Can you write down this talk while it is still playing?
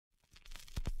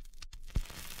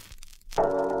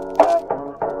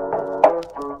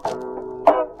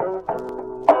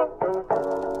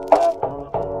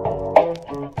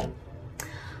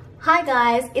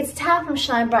guys, it's Tao from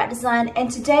Shine Bright Design,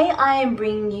 and today I am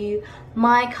bringing you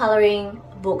my coloring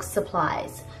book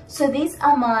supplies. So these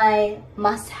are my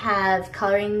must-have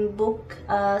coloring book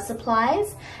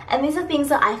supplies, and these are things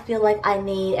that I feel like I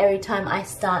need every time I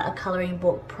start a coloring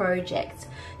book project.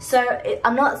 So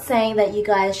I'm not saying that you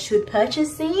guys should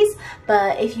purchase these,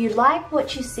 but if you like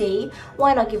what you see,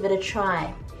 why not give it a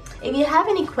try? If you have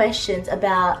any questions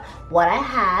about what I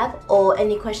have or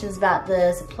any questions about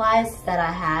the supplies that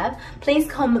I have, please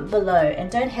comment below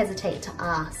and don't hesitate to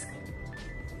ask.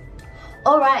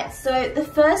 Alright, so the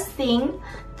first thing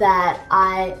that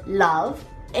I love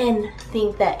and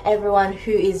think that everyone who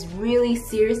is really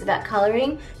serious about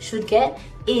coloring should get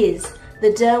is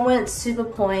the Derwent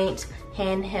Superpoint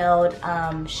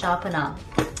handheld sharpener.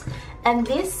 And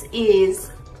this is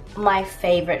my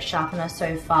favorite sharpener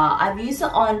so far. I've used it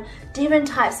on different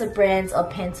types of brands of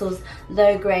pencils,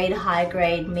 low grade, high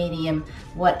grade, medium,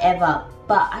 whatever,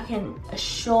 but I can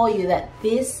assure you that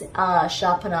this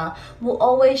sharpener will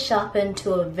always sharpen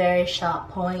to a very sharp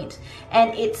point,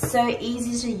 and it's so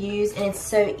easy to use and it's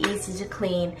so easy to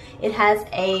clean. It has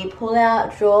a pull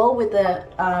out drawer with the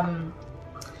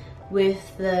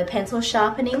pencil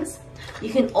sharpenings.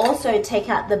 You can also take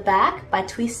out the back by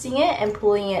twisting it and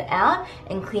pulling it out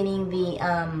and cleaning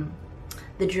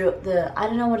the drill, I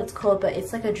don't know what it's called, but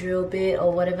it's like a drill bit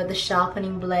or whatever, the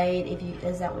sharpening blade,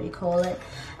 is that what you call it?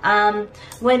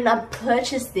 When I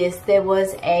purchased this, there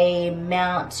was a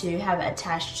mount to have it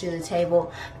attached to the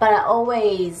table, but I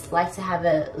always like to have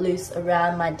it loose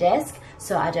around my desk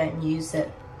so I don't use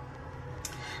it.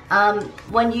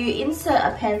 When you insert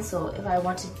a pencil,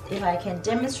 if I can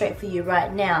demonstrate for you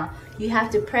right now, you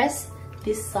have to press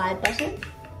this side button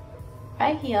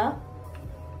right here.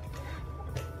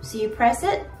 So you press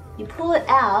it, you pull it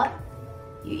out,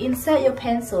 you insert your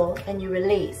pencil and you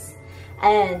release.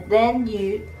 And then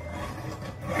you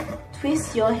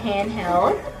twist your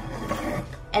handheld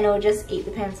and it will just eat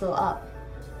the pencil up.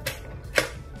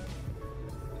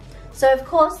 So of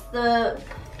course, the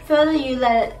further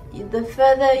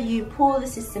you pull the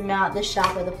system out, the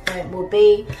sharper the point will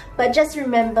be. But just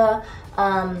remember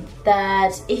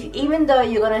that even though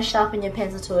you're going to sharpen your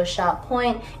pencil to a sharp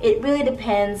point, it really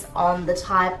depends on the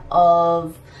type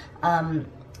of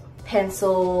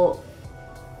pencil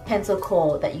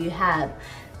core that you have.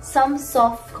 Some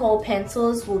soft core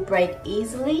pencils will break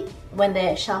easily when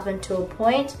they're sharpened to a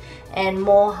point, and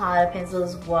more harder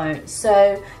pencils won't.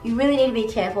 So you really need to be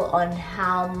careful on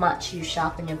how much you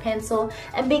sharpen your pencil,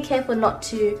 and be careful not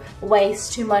to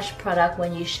waste too much product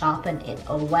when you sharpen it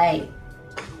away.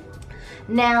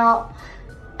 Now,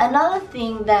 another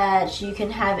thing that you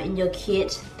can have in your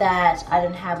kit that I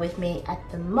don't have with me at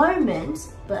the moment,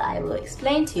 but I will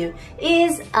explain to you,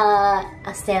 is a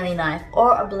Stanley knife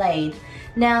or a blade.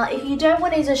 Now, if you don't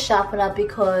want to use a sharpener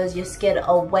because you're scared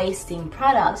of wasting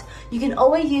product, you can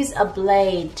always use a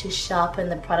blade to sharpen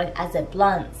the product as it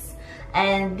blunts.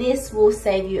 And this will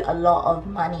save you a lot of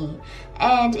money.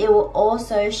 And it will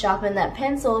also sharpen that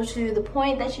pencil to the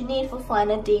point that you need for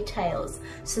finer details.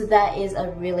 So that is a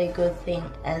really good thing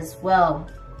as well.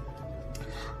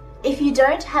 If you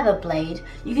don't have a blade,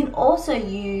 you can also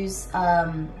use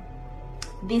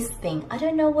this thing. I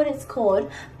don't know what it's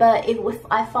called, but if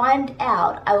I find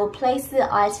out, I will place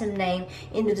the item name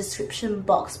in the description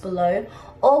box below.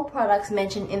 All products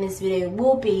mentioned in this video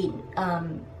will be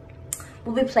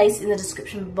placed in the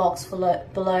description box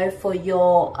below for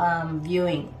your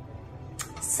viewing.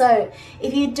 So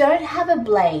if you don't have a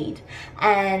blade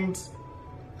and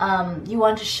you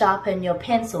want to sharpen your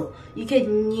pencil, you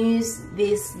can use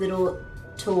this little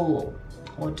tool,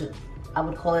 or I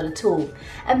would call it a tool,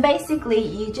 and basically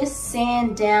you just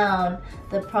sand down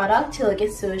the product till it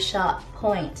gets to a sharp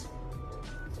point.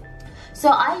 So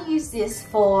I use this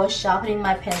for sharpening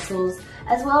my pencils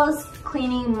as well as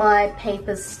cleaning my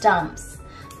paper stumps.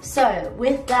 So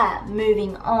with that,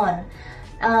 moving on,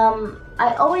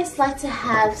 I always like to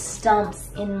have stumps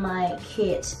in my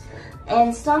kit,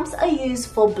 and stumps are used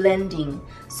for blending.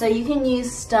 So you can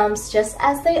use stumps just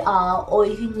as they are, or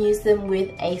you can use them with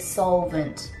a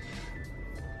solvent.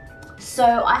 So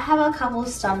I have a couple of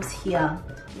stumps here.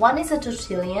 One is a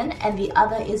Tortillon and the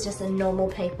other is just a normal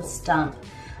paper stump.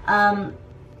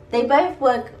 They both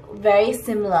work very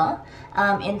similar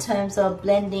in terms of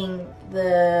blending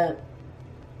the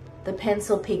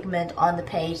pencil pigment on the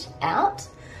page out,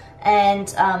 and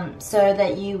so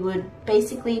that you would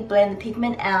basically blend the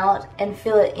pigment out and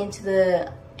fill it into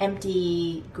the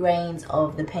empty grains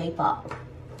of the paper.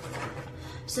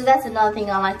 So that's another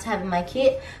thing I like to have in my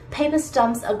kit. Paper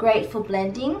stumps are great for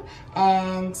blending,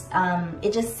 and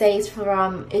it just saves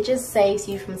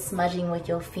you from smudging with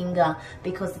your finger,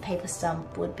 because the paper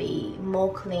stump would be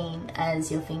more clean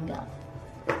as your finger.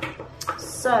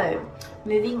 So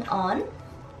moving on.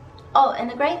 Oh, and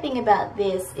the great thing about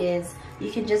this is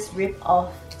you can just rip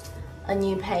off a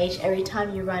new page every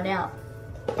time you run out.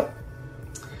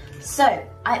 So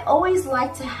I always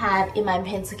like to have in my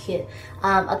pencil kit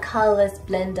a colorless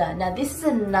blender. Now this is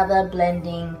another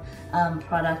blending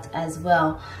product as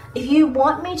well. If you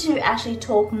want me to actually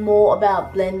talk more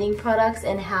about blending products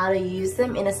and how to use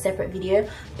them in a separate video,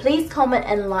 please comment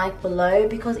and like below,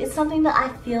 because it's something that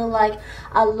I feel like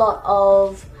a lot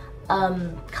of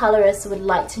colorists would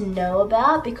like to know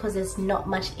about, because there's not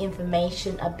much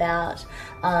information about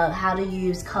how to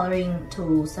use coloring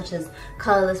tools such as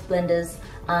colorless blenders,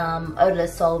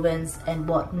 odorless solvents and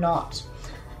whatnot.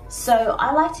 So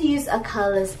I like to use a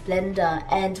colorless blender,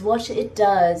 and what it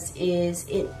does is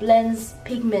it blends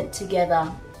pigment together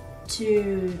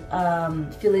to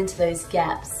fill into those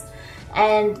gaps.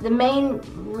 And the main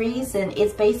reason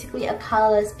is basically a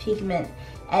colorless pigment,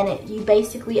 and you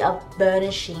basically are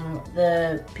burnishing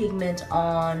the pigment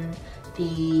on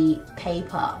the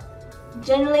paper.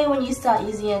 Generally, when you start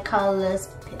using a colorless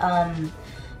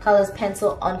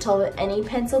pencil on top of any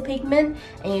pencil pigment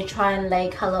and you try and lay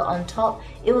color on top,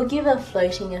 it will give a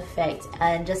floating effect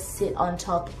and just sit on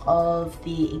top of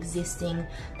the existing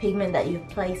pigment that you've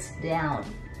placed down.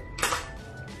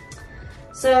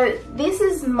 So this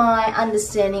is my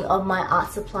understanding of my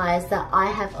art supplies that I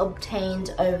have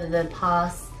obtained over the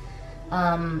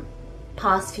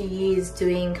past few years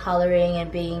doing coloring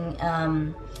and being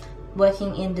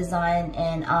working in design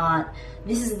and art.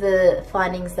 This is the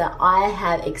findings that I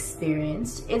have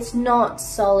experienced. It's not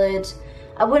solid.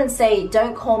 I wouldn't say,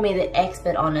 don't call me the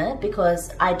expert on it,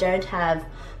 because I don't have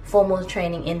formal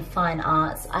training in fine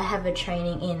arts. I have a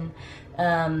training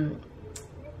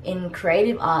in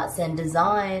creative arts and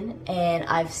design, and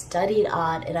I've studied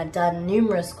art and I've done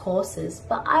numerous courses,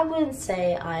 but I wouldn't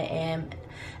say I am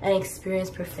an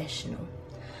experienced professional.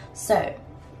 So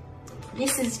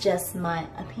this is just my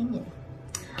opinion.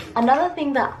 Another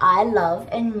thing that I love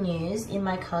and use in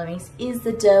my colorings is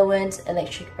the Derwent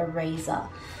electric eraser.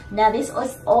 Now this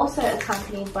was also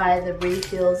accompanied by the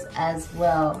refills as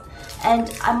well,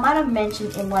 and I might have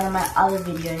mentioned in one of my other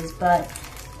videos, but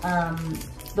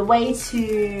the way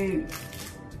to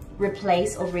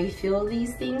replace or refill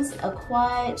these things are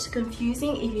quite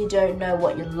confusing if you don't know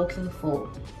what you're looking for.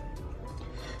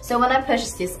 So when I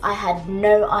purchased this, I had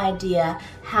no idea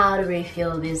how to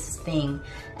refill this thing.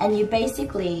 And you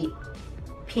basically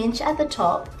pinch at the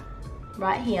top,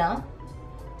 right here,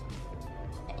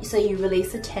 so you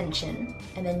release the tension,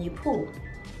 and then you pull.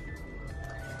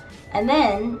 And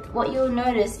then what you'll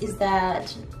notice is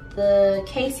that the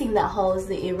casing that holds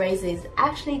the eraser is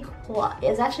actually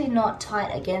not tight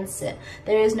against it.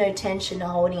 There is no tension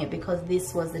holding it, because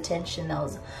this was the tension that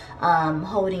was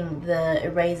holding the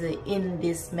eraser in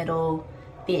this metal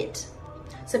bit.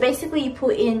 So basically you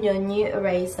put in your new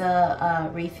eraser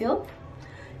refill,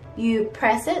 you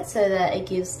press it so that it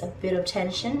gives a bit of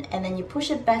tension, and then you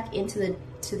push it back into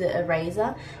the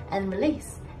eraser and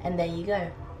release, and there you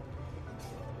go.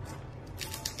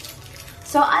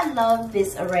 So I love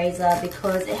this eraser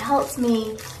because it helps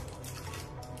me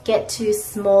get to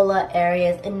smaller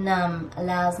areas and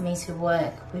allows me to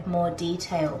work with more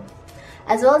detail.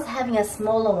 As well as having a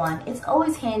smaller one, it's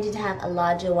always handy to have a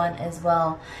larger one as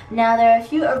well. Now there are a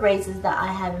few erasers that I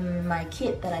have in my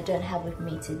kit that I don't have with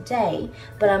me today,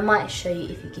 but I might show you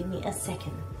if you give me a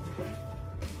second.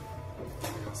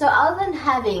 So other than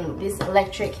having this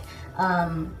electric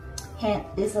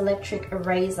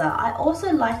eraser, I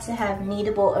also like to have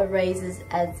kneadable erasers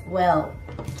as well,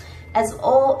 as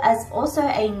also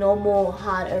a normal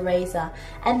hard eraser.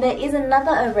 And there is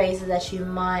another eraser that you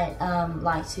might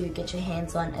like to get your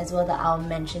hands on as well that I'll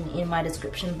mention in my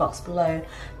description box below.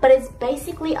 But it's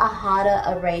basically a harder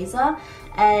eraser,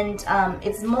 and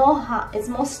it's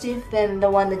more stiff than the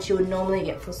one that you would normally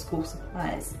get for school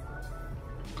supplies.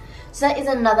 So that is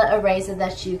another eraser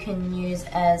that you can use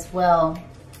as well.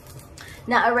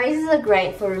 Now erasers are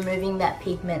great for removing that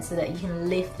pigment so that you can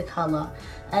lift the color,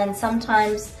 and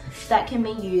sometimes that can be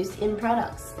used in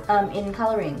products, in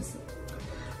colorings.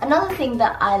 Another thing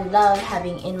that I love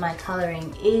having in my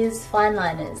coloring is fine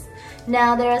liners.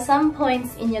 Now there are some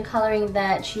points in your coloring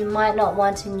that you might not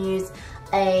want to use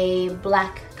a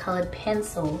black colored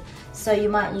pencil, so you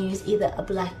might use either a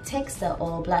black texter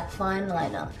or a black fine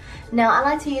liner. Now I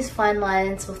like to use fine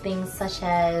liners for things such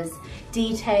as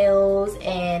details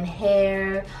and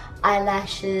hair,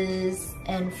 eyelashes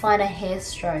and finer hair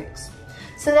strokes.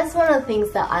 So that's one of the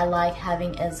things that I like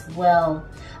having as well.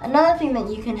 Another thing that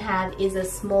you can have is a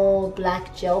small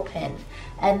black gel pen,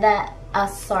 and that a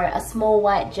small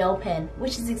white gel pen,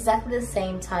 which is exactly the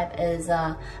same type as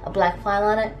a black fine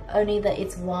liner, only that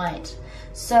it's white.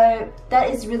 So that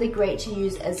is really great to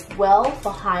use as well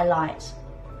for highlight.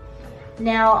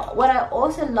 Now, what I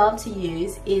also love to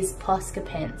use is Posca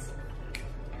pens.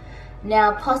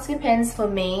 Now, Posca pens for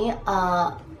me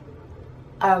are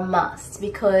a must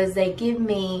because they give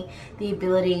me the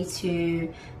ability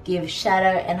to give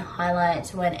shadow and highlight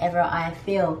whenever I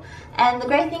feel. And the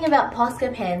great thing about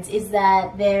Posca pens is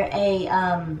that they're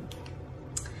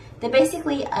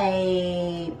basically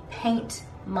a paint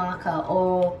marker,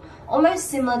 or almost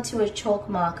similar to a chalk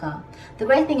marker. The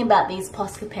great thing about these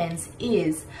Posca pens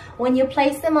is when you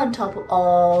place them on top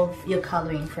of your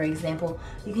coloring, for example,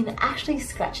 you can actually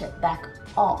scratch it back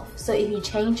off. So if you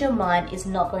change your mind, it's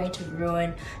not going to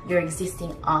ruin your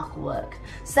existing artwork.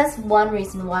 So that's one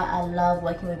reason why I love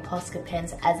working with Posca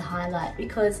pens as a highlight,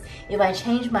 because if I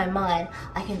change my mind,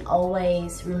 I can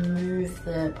always remove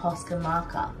the Posca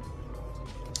marker.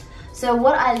 So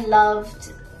what I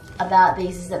loved about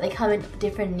these is that they come in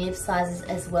different nib sizes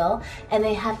as well, and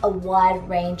they have a wide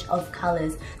range of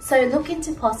colors. So look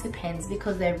into Posca pens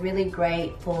because they're really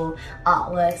great for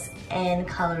artworks and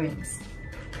colorings.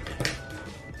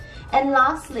 And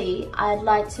lastly, I'd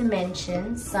like to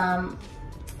mention some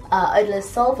odorless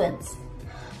solvents.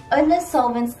 Odorless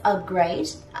solvents are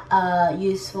great,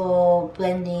 used for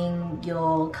blending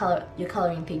your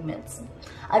coloring pigments.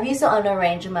 I've used it on a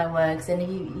range of my works,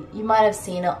 and you might have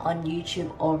seen it on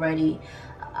YouTube already.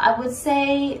 I would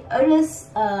say odorless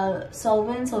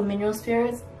solvents or mineral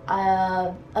spirits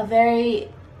are a very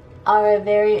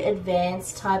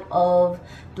advanced type of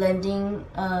blending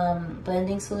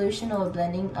solution or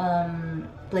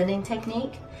blending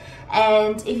technique.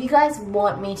 And if you guys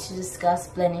want me to discuss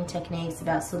blending techniques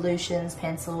about solutions,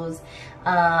 pencils,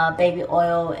 baby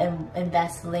oil and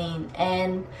Vaseline,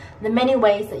 and the many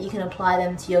ways that you can apply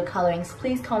them to your colorings,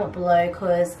 please comment below,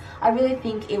 because I really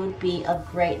think it would be a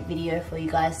great video for you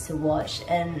guys to watch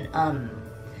and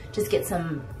just get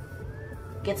some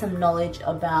knowledge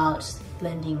about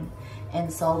blending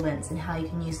and solvents and how you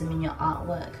can use them in your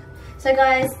artwork. So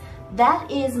guys,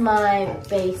 that is my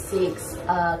basics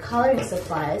coloring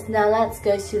supplies. Now let's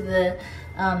go to the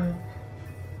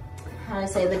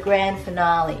the grand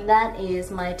finale. That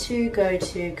is my two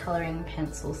go-to coloring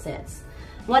pencil sets.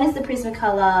 One is the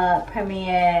Prismacolor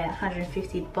Premier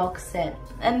 150 box set,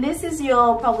 and this is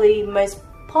your probably most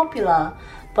popular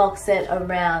box set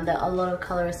around that a lot of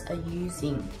colorists are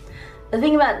using. The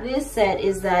thing about this set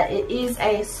is that it is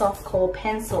a soft core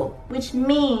pencil, which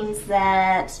means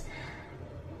that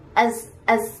as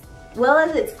well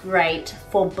as it's great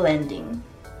for blending,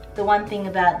 the one thing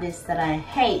about this that I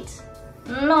hate,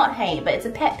 not hate, but it's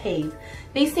a pet peeve,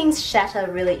 these things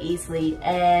shatter really easily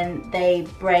and they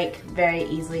break very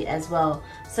easily as well.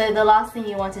 So the last thing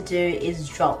you want to do is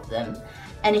drop them.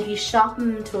 And if you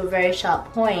sharpen them to a very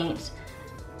sharp point,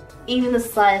 even the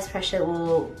slightest pressure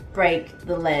will break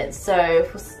the lead. So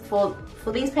for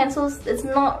these pencils, it's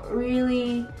not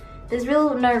really, there's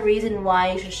really no reason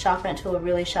why you should sharpen it to a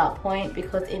really sharp point,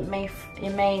 because it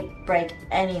may break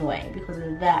anyway because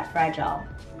it's that fragile.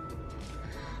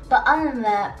 But other than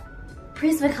that,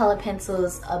 Prismacolor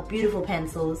pencils are beautiful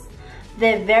pencils.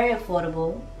 They're very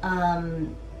affordable.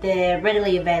 They're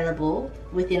readily available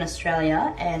within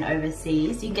Australia and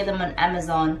overseas. You can get them on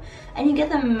Amazon, and you get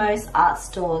them in most art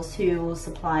stores who will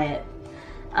supply it.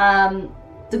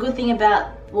 The good thing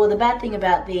about, well, the bad thing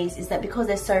about these is that because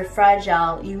they're so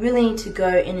fragile, you really need to go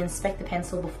and inspect the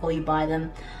pencil before you buy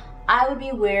them. I would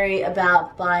be wary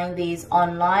about buying these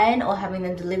online or having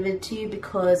them delivered to you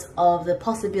because of the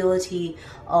possibility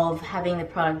of having the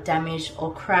product damaged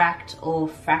or cracked or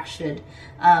fractured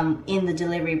in the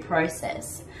delivery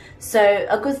process. So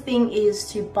a good thing is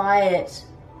to buy it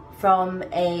from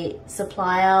a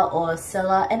supplier or a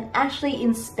seller and actually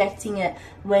inspecting it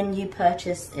when you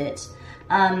purchase it.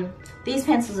 These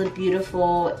pencils are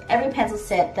beautiful. Every pencil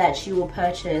set that you will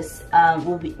purchase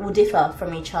will differ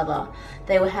from each other.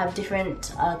 They will have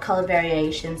different color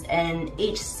variations, and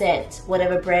each set,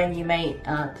 whatever brand you may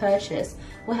purchase,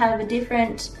 will have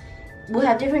different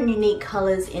unique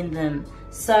colors in them.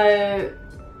 So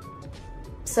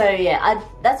yeah,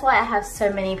 that's why I have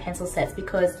so many pencil sets,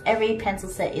 because every pencil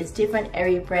set is different.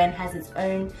 Every brand has its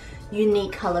own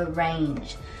unique color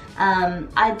range.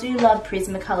 I do love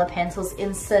Prismacolor pencils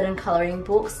in certain coloring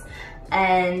books,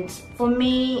 and for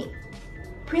me,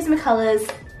 Prismacolors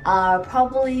are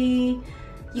probably,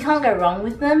 you can't go wrong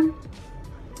with them.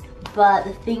 but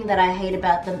the thing that I hate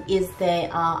about them is they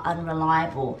are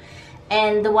unreliable.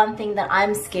 And the one thing that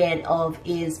I'm scared of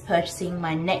is purchasing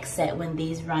my next set when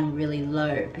these run really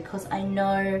low, because I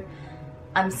know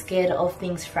I'm scared of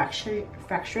things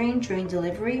fracturing during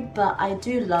delivery, but I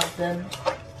do love them.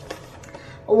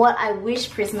 What I wish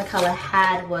Prismacolor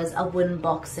had was a wooden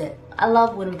box set. I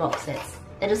love wooden box sets.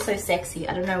 They're just so sexy.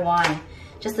 I don't know why.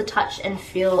 Just the touch and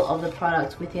feel of the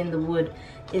product within the wood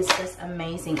is just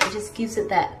amazing. It just gives it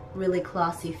that really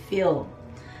classy feel.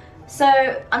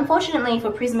 So unfortunately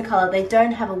for Prismacolor, they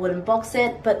don't have a wooden box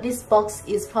set, but this box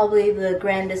is probably the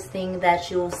grandest thing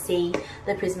that you'll see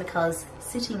the Prismacolors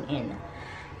sitting in.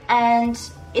 And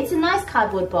it's a nice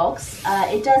cardboard box.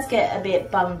 It does get a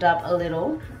bit bunged up a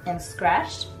little and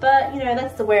scratched, but you know,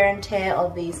 that's the wear and tear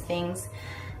of these things.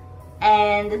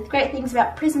 And the great things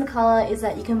about Prismacolor is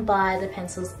that you can buy the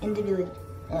pencils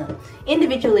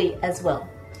individually as well.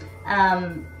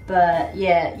 But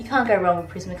yeah, you can't go wrong with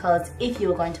Prismacolors if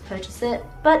you're going to purchase it.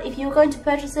 But if you're going to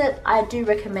purchase it, I do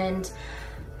recommend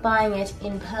buying it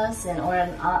in person or at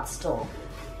an art store.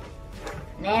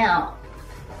 Now,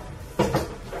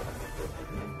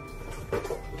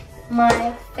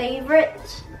 my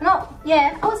favorite,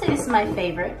 I would say this is my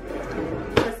favorite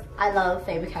because I love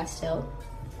Faber Castell.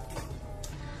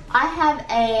 I have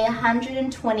a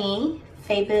 120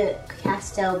 Faber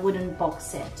Castell wooden box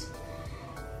set.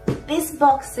 This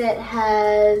box set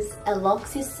has a lock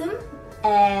system,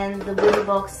 and the wooden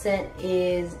box set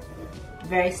is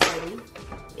very sturdy.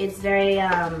 It's very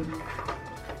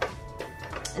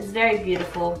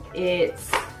beautiful. It's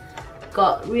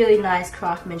got really nice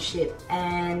craftsmanship,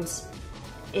 and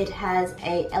it has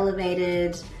a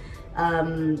elevated,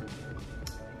 I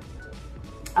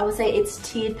would say it's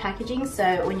tiered packaging,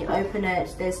 so when you open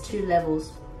it, there's 2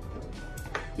 levels.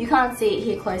 You can't see it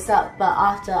here close up, but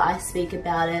after I speak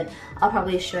about it, I'll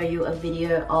probably show you a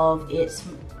video of it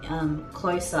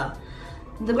closer.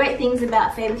 The great things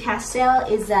about Faber Castell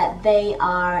is that they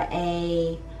are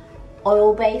a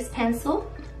oil-based pencil,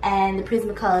 and the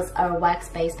Prismacolors are a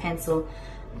wax-based pencil.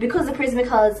 Because the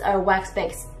Prismacolors are a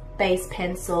wax-based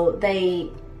pencil,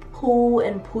 they pull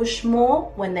and push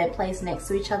more when they're placed next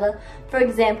to each other. For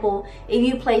example, if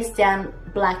you place down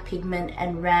black pigment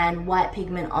and ran white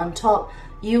pigment on top,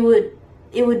 it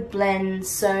would blend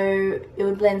so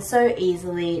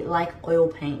easily, like oil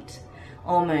paint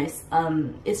almost.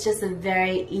 It's just a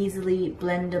very easily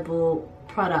blendable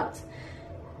product.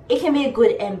 It can be a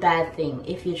good and bad thing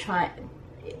if you try.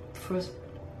 It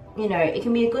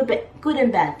can be a good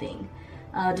and bad thing.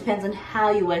 Depends on how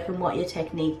you work and what your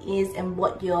technique is and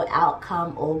what your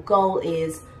outcome or goal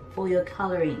is for your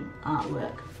coloring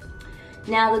artwork.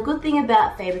 Now, the good thing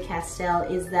about Faber Castell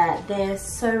is that they're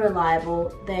so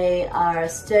reliable. They are a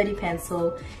sturdy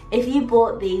pencil. If you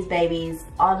bought these babies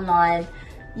online,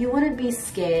 you wouldn't be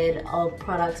scared of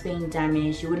products being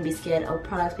damaged. You wouldn't be scared of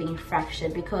products being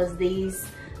fractured, because these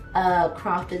are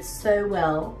crafted so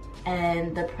well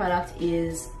and the product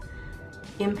is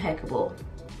impeccable.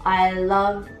 I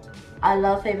love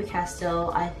Faber Castell.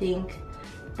 I think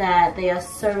that they are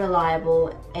so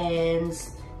reliable and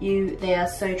they are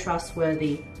so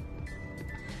trustworthy.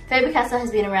 Faber Castell has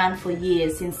been around for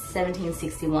years, since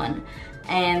 1761,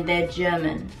 and they're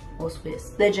German, or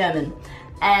Swiss. They're German,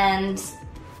 and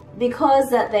because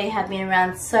that they have been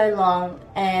around so long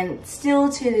and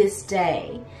still to this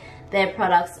day, their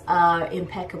products are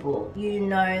impeccable. You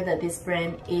know that this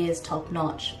brand is top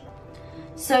notch.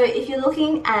 So if you're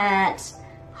looking at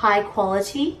high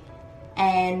quality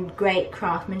and great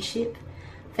craftsmanship,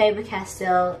 Faber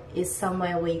Castell is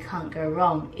somewhere where you can't go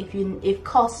wrong. If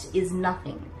cost is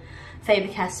nothing, Faber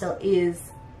Castell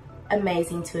is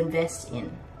amazing to invest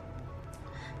in.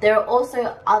 There are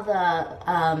also other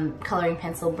coloring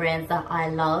pencil brands that I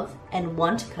love and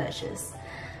want to purchase,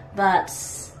 but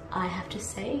I have to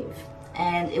save,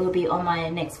 and it will be on my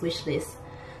next wish list.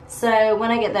 So when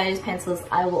I get those pencils,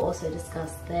 I will also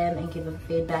discuss them and give a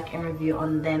feedback and review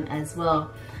on them as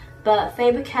well. But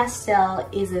Faber Castell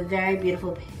is a very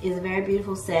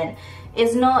beautiful set.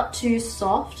 It's not too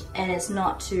soft and it's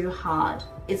not too hard.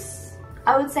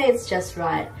 I would say it's just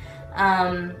right.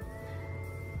 And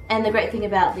the great thing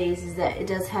about these is that it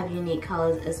does have unique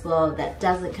colors as well that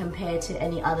doesn't compare to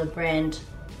any other brand.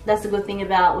 That's the good thing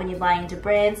about when you're buying into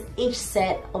brands. Each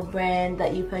set of brand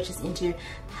that you purchase into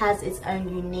has its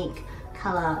own unique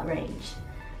color range.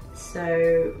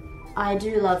 So I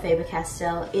do love Faber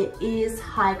Castell. It is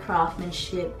high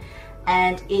craftsmanship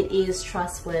and it is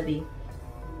trustworthy.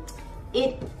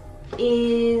 It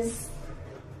is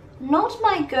not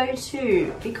my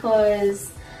go-to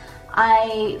because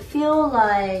I feel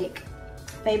like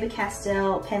Faber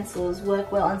Castell pencils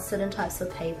work well on certain types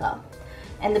of paper,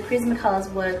 and the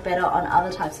Prismacolors work better on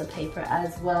other types of paper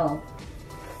as well.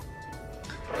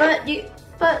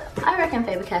 But I reckon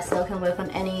Faber Castell can work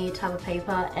on any type of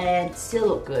paper and still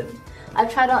look good.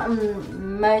 I've tried it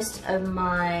on most of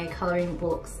my colouring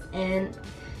books and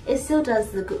it still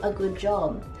does a good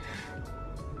job.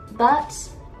 But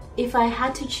if I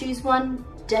had to choose one,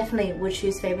 definitely would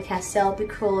choose Faber Castell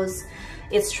because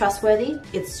it's trustworthy,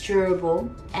 it's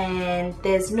durable, and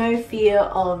there's no fear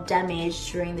of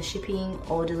damage during the shipping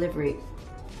or delivery.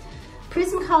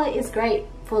 Prismacolor is great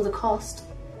for the cost,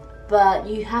 but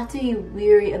you have to be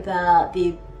wary about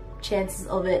the chances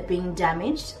of it being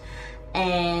damaged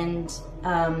and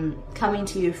coming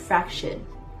to you fractured,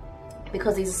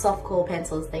 because these are soft core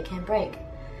pencils, they can break.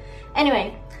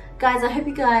 Anyway, guys, I hope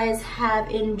you guys have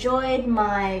enjoyed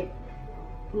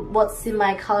what's in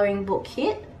my coloring book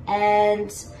kit,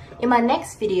 and in my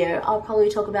next video I'll probably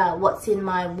talk about what's in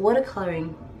my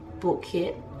watercoloring book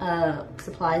kit,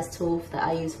 supplies tool that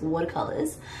I use for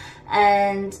watercolors.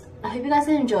 And I hope you guys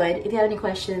have enjoyed. If you have any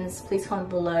questions, please comment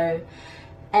below,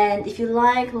 and if you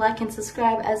like and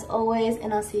subscribe as always,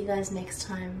 and I'll see you guys next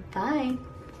time. Bye.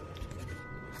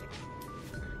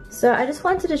 So I just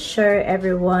wanted to show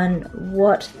everyone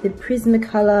what the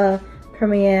Prismacolor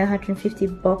Premiere 150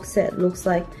 box set looks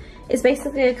like. It's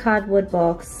basically a cardboard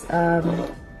box.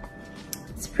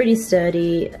 It's pretty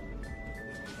sturdy,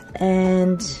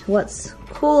 and what's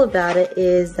cool about it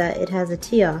is that it has a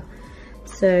tier.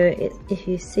 So if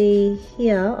you see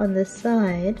here on the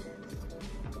side,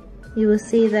 you will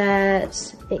see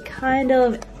that it kind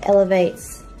of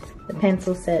elevates the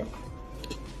pencil set.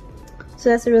 So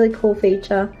that's a really cool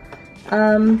feature.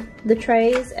 The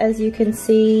trays, as you can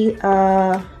see,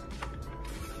 are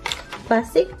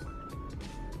plastic,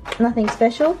 nothing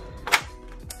special.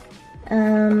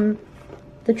 The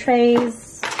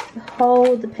trays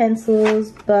hold the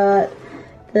pencils, but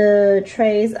the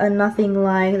trays are nothing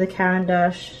like the Caran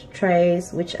d'Ache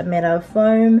trays, which are made out of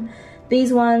foam.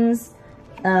 These ones,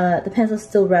 the pencils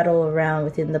still rattle around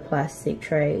within the plastic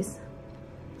trays.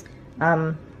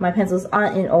 My pencils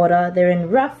aren't in order, they're in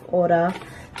rough order,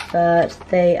 but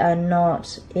they are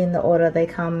not in the order they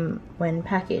come when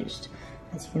packaged.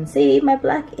 As you can see, my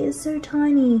black is so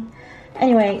tiny.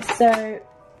 Anyway, so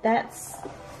that's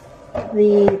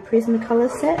the Prismacolor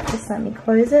set. Just let me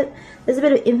close it. There's a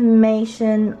bit of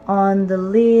information on the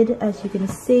lid, as you can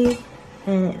see,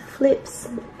 and it flips,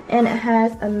 and it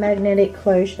has a magnetic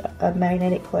closure at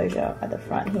the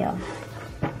front here.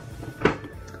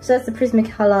 So that's the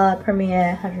Prismacolor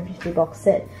Premiere 150 box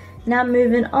set. Now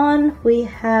moving on, we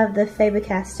have the Faber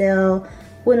Castell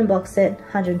wooden box set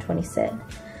 120 set.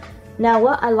 Now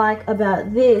what I like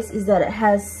about this is that it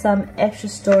has some extra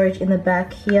storage in the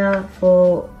back here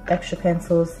for extra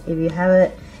pencils if you have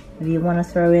it. If you want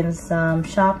to throw in some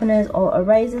sharpeners or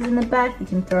erasers in the back, you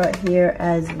can throw it here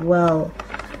as well.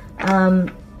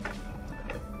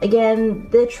 Again,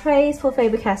 the trays for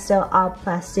Faber Castell are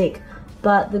plastic,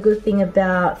 but the good thing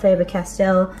about Faber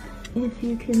Castell, if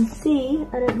you can see,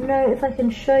 I don't know if I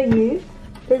can show you,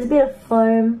 there's a bit of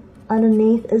foam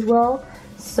underneath as well,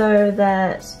 so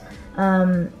that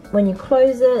when you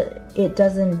close it, it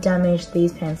doesn't damage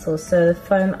these pencils. So the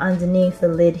foam underneath the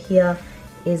lid here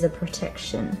is a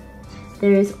protection.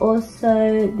 There is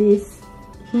also this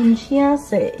hinge here,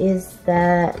 so it is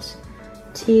that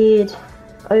tiered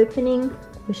opening,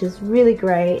 which is really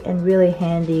great and really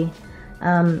handy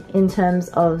in terms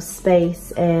of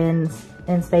space and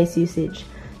space usage.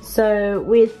 So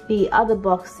with the other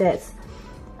box sets,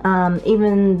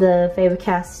 even the Faber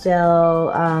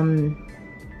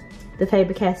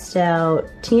Castell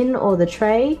tin or the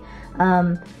tray,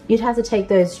 you'd have to take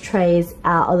those trays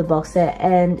out of the box set,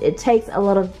 and it takes a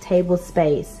lot of table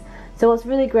space. So what's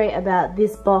really great about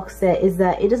this box set is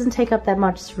that it doesn't take up that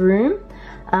much room.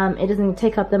 It doesn't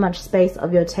take up that much space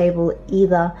of your table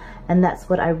either, and that's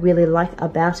what I really like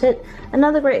about it.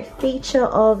 Another great feature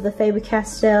of the Faber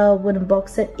Castell wooden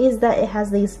box set is that it has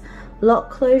these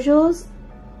lock closures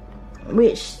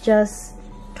which just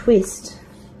twist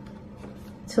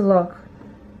to lock.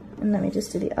 And let me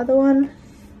just do the other one.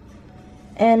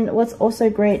 And what's also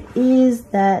great is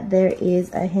that there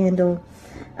is a handle.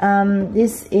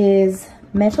 This is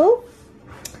metal,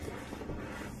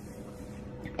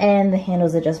 and the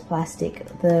handles are just plastic.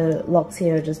 The locks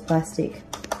here are just plastic,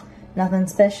 nothing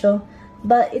special,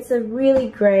 but it's a really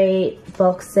great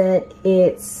box set.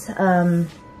 It's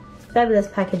fabulous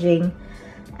packaging,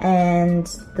 and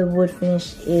the wood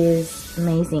finish is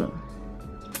amazing.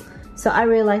 So I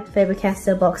really like the Faber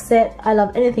Castell box set. I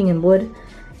love anything in wood,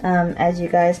 as you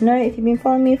guys know if you've been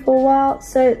following me for a while.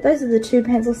 So those are the two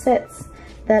pencil sets.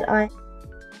 that I